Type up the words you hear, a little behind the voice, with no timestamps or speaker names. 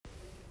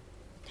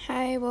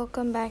Hi,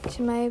 welcome back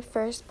to my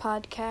first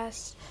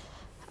podcast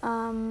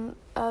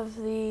of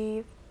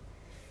the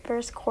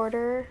first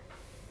quarter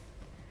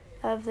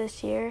of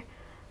this year.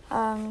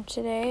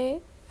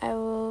 Today I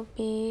will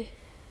be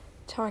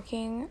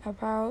talking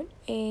about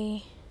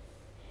a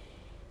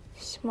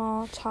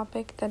small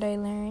topic that I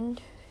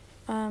learned.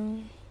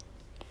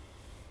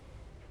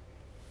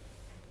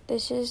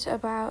 This is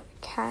about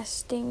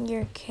casting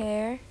your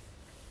care.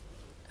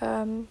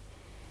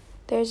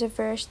 There's a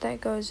verse that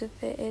goes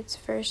with it. It's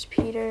 1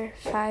 Peter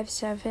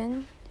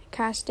 5:7.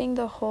 Casting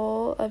the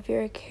whole of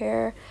your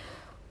care,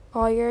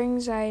 all your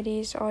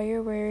anxieties, all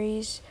your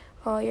worries,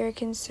 all your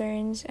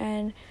concerns,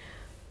 and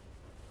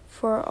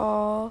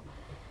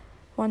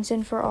once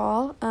and for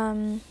all,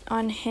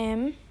 on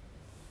Him,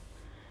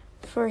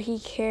 for He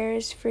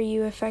cares for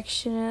you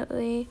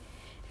affectionately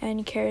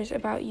and cares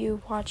about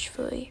you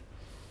watchfully.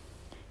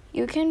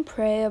 You can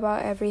pray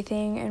about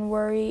everything and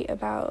worry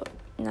about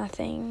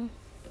nothing.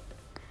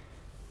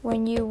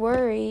 When you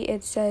worry,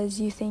 it says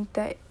you think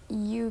that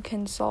you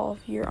can solve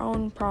your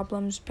own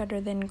problems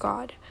better than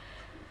God.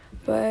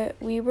 But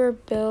we were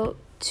built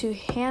to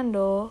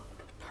handle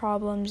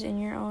problems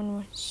in your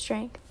own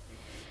strength.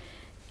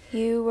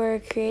 You were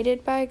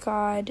created by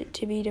God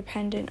to be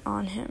dependent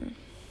on Him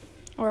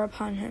or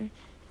upon Him.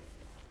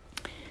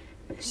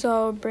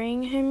 So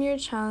bring Him your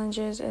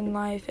challenges in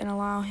life and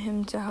allow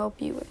Him to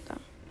help you with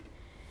them.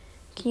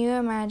 Can you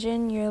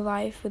imagine your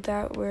life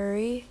without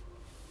worry?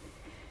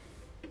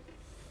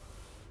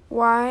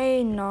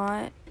 Why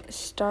not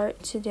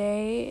start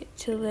today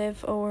to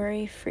live a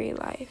worry-free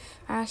life?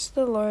 Ask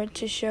the Lord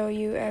to show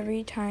you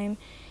every time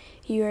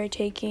you are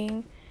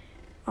taking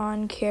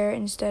on care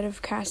instead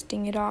of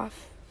casting it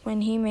off.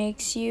 When He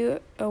makes you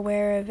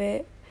aware of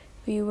it,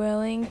 be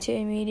willing to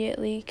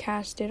immediately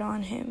cast it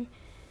on Him.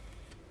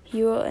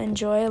 You will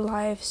enjoy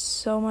life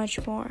so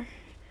much more.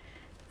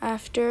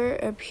 After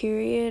a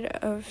period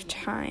of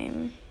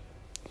time,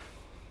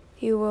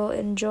 you will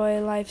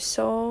enjoy life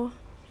so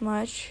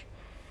much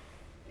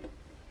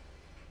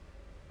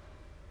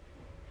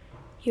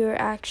you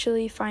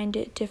actually find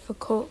it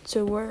difficult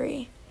to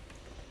worry.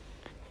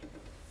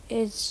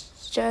 It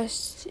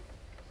just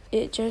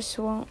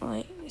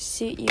won't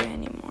suit you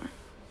anymore.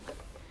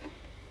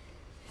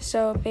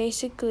 So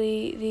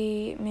basically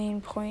the main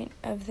point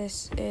of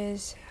this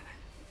is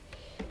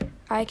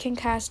I can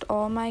cast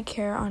all my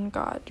care on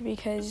God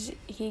because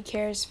He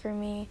cares for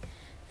me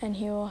and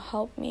He will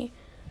help me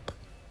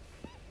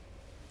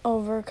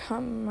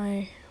overcome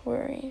my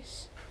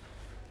worries.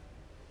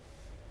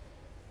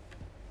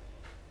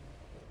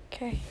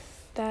 Okay,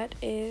 that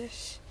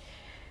is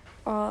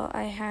all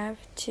I have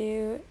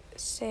to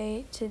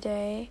say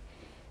today.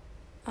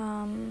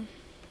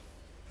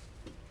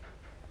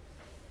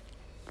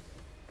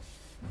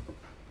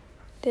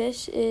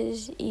 This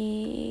is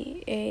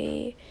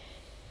a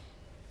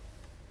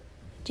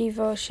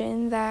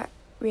devotion that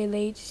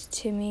relates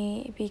to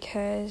me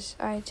because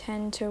I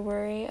tend to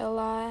worry a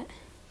lot.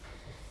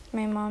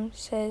 My mom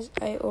says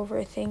I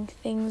overthink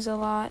things a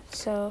lot,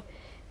 so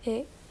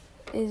it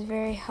is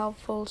very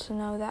helpful to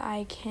know that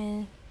I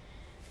can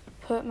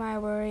put my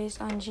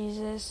worries on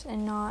Jesus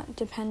and not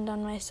depend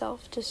on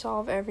myself to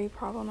solve every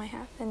problem I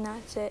have. And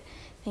that's it.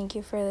 Thank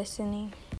you for listening.